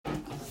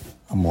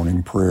A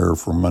morning prayer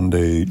for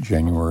Monday,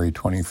 January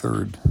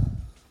 23rd.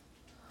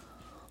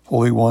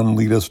 Holy One,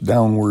 lead us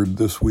downward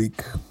this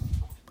week.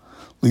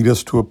 Lead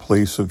us to a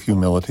place of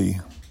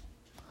humility.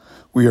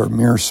 We are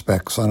mere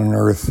specks on an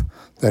earth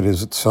that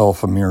is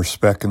itself a mere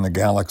speck in the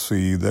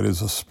galaxy, that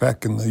is a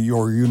speck in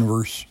your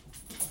universe.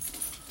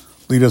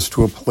 Lead us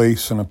to a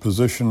place and a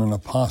position and a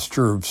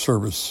posture of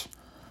service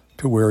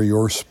to where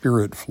your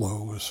spirit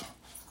flows.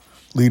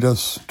 Lead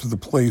us to the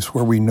place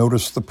where we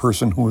notice the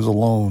person who is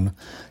alone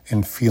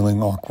and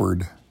feeling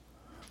awkward.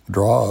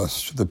 Draw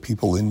us to the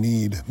people in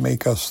need.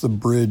 Make us the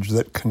bridge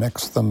that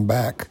connects them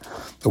back,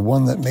 the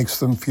one that makes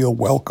them feel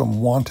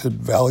welcome, wanted,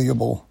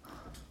 valuable.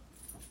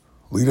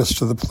 Lead us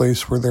to the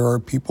place where there are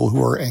people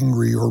who are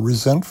angry or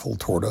resentful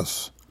toward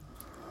us.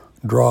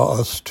 Draw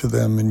us to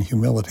them in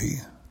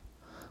humility.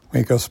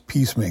 Make us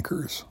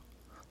peacemakers,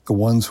 the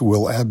ones who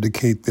will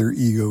abdicate their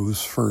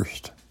egos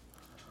first.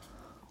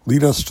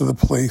 Lead us to the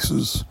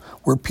places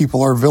where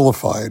people are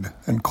vilified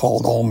and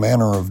called all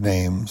manner of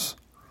names,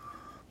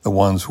 the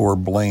ones who are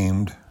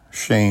blamed,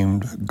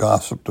 shamed,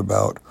 gossiped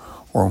about,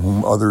 or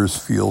whom others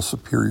feel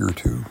superior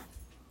to.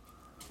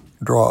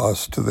 Draw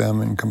us to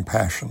them in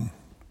compassion.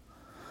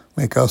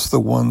 Make us the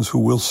ones who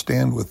will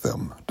stand with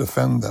them,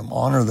 defend them,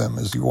 honor them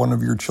as one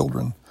of your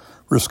children,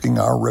 risking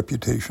our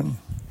reputation.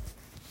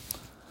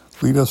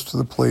 Lead us to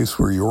the place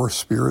where your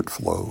spirit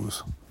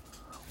flows,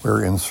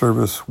 where in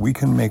service we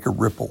can make a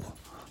ripple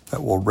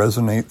that will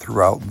resonate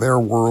throughout their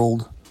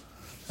world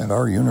and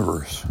our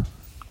universe.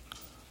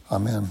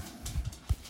 Amen.